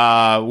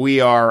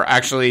 We are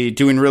actually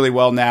doing really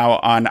well now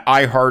on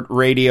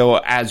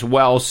iHeartRadio as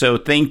well. So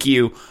thank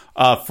you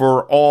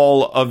for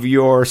all of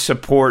your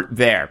support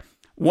there.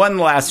 One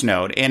last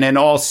note, and in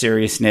all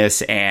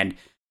seriousness and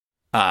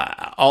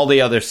all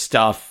the other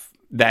stuff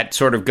that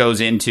sort of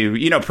goes into,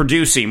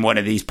 producing one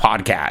of these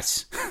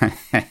podcasts.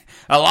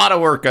 A lot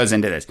of work goes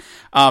into this.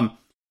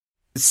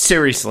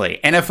 Seriously,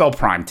 NFL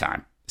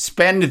Primetime.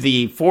 Spend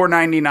the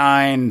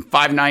 $4.99,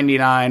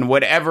 $5.99,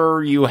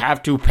 whatever you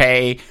have to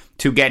pay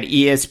to get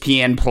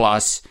ESPN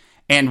Plus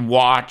and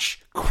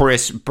watch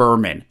Chris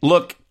Berman.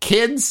 Look,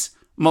 kids,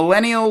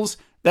 millennials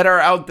that are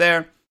out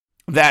there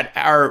that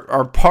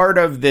are part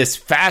of this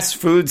fast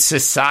food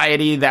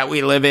society that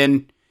we live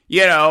in,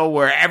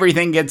 where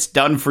everything gets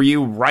done for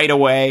you right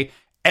away.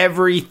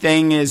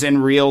 Everything is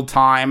in real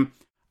time.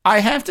 I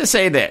have to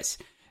say this.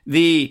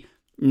 The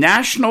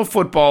National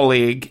Football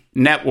League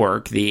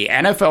Network, the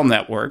NFL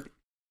Network,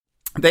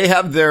 they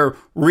have their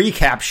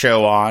recap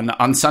show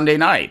on Sunday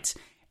nights.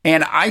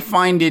 And I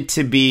find it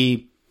to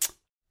be,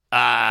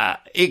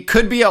 it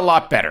could be a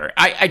lot better.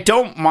 I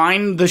don't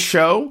mind the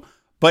show,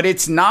 but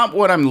it's not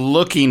what I'm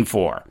looking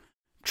for.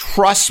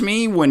 Trust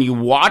me, when you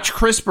watch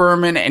Chris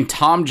Berman and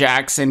Tom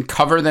Jackson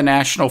cover the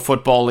National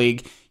Football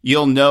League,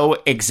 you'll know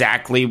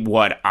exactly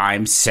what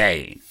I'm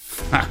saying.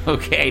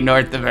 Okay,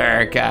 North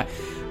America.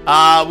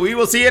 We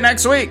will see you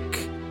next week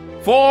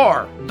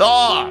for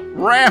the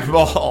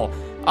Ramble.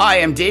 I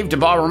am Dave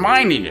DeBaugh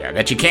reminding you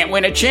that you can't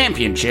win a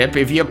championship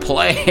if you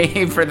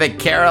play for the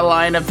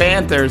Carolina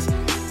Panthers.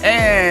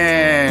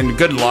 And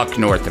good luck,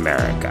 North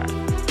America.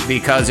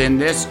 Because in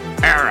this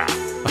era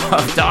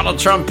of Donald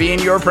Trump being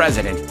your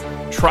president,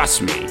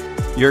 trust me,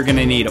 you're going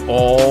to need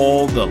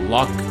all the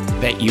luck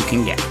that you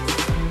can get.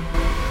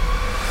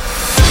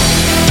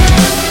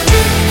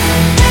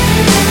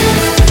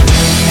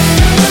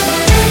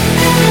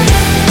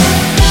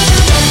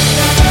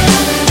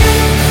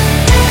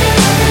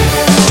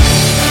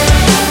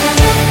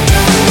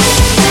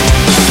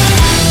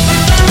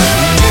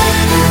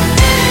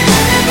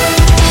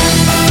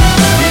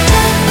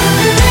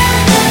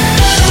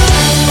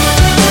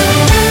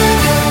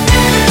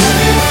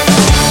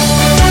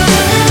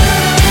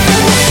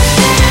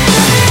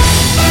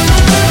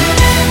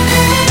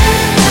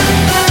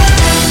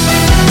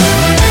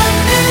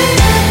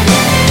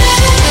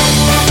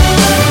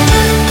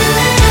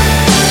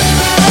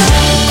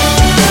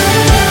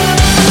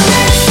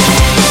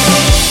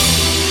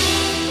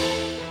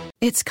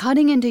 It's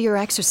cutting into your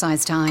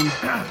exercise time.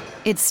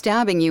 It's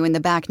stabbing you in the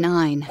back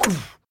nine.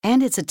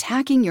 And it's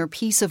attacking your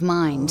peace of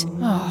mind.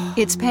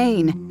 It's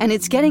pain, and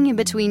it's getting in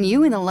between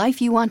you and the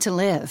life you want to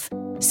live.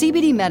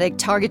 CBD Medic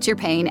targets your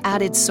pain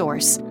at its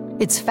source.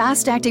 It's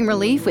fast-acting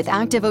relief with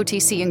active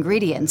OTC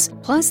ingredients,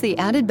 plus the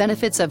added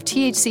benefits of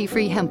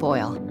THC-free hemp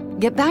oil.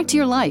 Get back to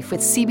your life with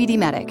CBD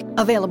Medic,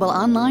 available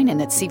online and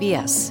at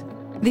CVS.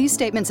 These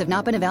statements have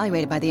not been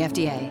evaluated by the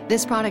FDA.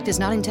 This product is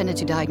not intended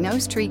to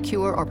diagnose, treat,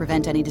 cure, or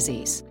prevent any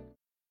disease.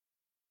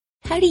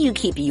 How do you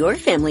keep your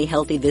family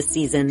healthy this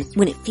season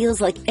when it feels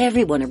like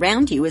everyone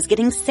around you is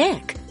getting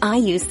sick? I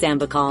use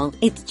Sambicol.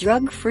 It's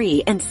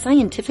drug-free and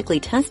scientifically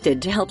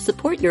tested to help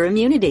support your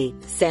immunity.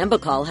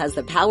 Sambicol has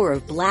the power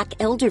of black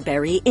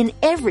elderberry in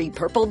every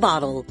purple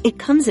bottle. It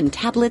comes in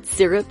tablets,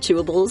 syrup,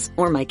 chewables,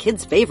 or my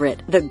kids'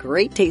 favorite, the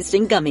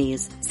great-tasting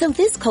gummies. So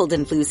this cold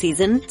and flu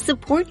season,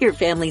 support your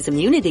family's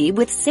immunity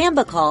with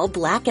Sambicol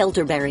Black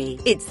Elderberry.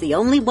 It's the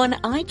only one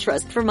I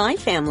trust for my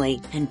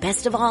family. And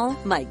best of all,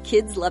 my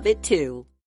kids love it too.